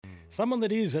Someone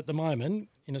that is at the moment,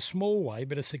 in a small way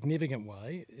but a significant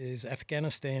way, is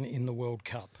Afghanistan in the World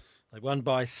Cup. They won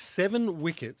by 7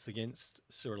 wickets against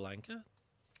Sri Lanka.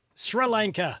 Sri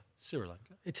Lanka. Sri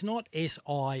Lanka. It's not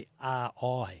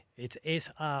S-I-R-I. It's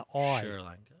S-R-I. Sri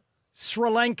Lanka. Sri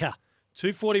Lanka.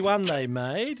 241 they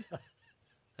made.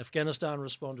 Afghanistan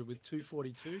responded with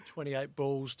 242, 28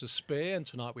 balls to spare, and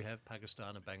tonight we have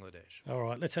Pakistan and Bangladesh. All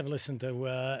right, let's have a listen to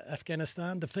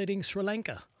Afghanistan defeating Sri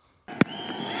Lanka.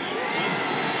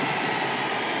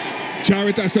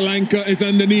 Charita Salanka is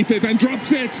underneath it and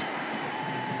drops it.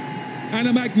 And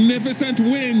a magnificent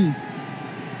win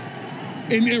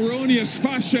in erroneous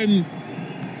fashion.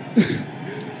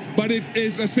 But it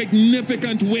is a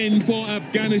significant win for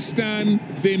Afghanistan.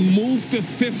 They move to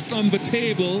 5th on the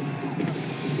table.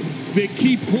 They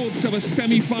keep hopes of a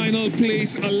semi-final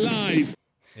place alive.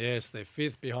 Yes, they're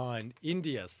 5th behind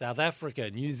India, South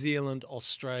Africa, New Zealand,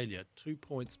 Australia. 2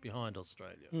 points behind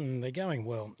Australia. They're going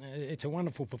well. It's a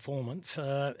wonderful performance.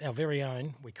 Our very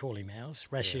own, we call him ours,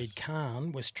 Rashid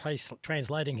Khan, was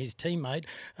translating his teammate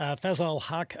Fazal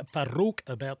Haq Farouk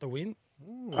about the win.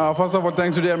 First of all,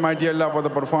 thanks to my dear love for the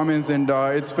performance, and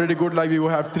it's pretty good. Like, we will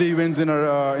have 3 wins in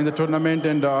the tournament,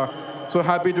 and so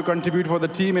happy to contribute for the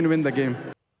team and win the game.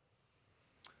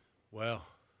 Well,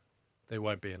 there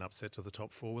won't be an upset to the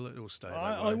top 4, will it? It will stay that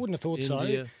I way. wouldn't have thought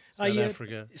India, so. South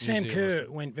Africa, Sam New Zealand, Kerr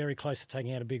Australia. went very close to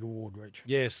taking out a big award, Rooch.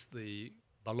 Yes, the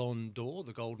Ballon d'Or,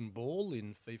 the golden ball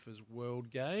in FIFA's World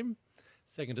Game.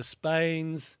 Second to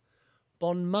Spain's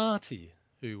Bonmati,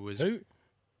 who was... Who?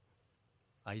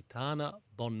 Aitana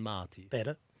Bonmati.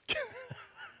 Better.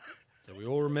 So we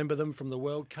all remember them from the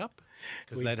World Cup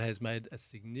because that has made a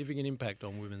significant impact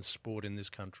on women's sport in this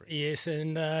country. Yes,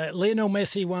 and Lionel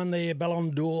Messi won the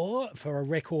Ballon d'Or for a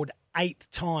record 8th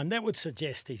time. That would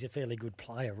suggest he's a fairly good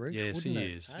player, Rooch, Yes, wouldn't he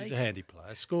it? is. He's a handy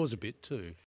player. Scores a bit too.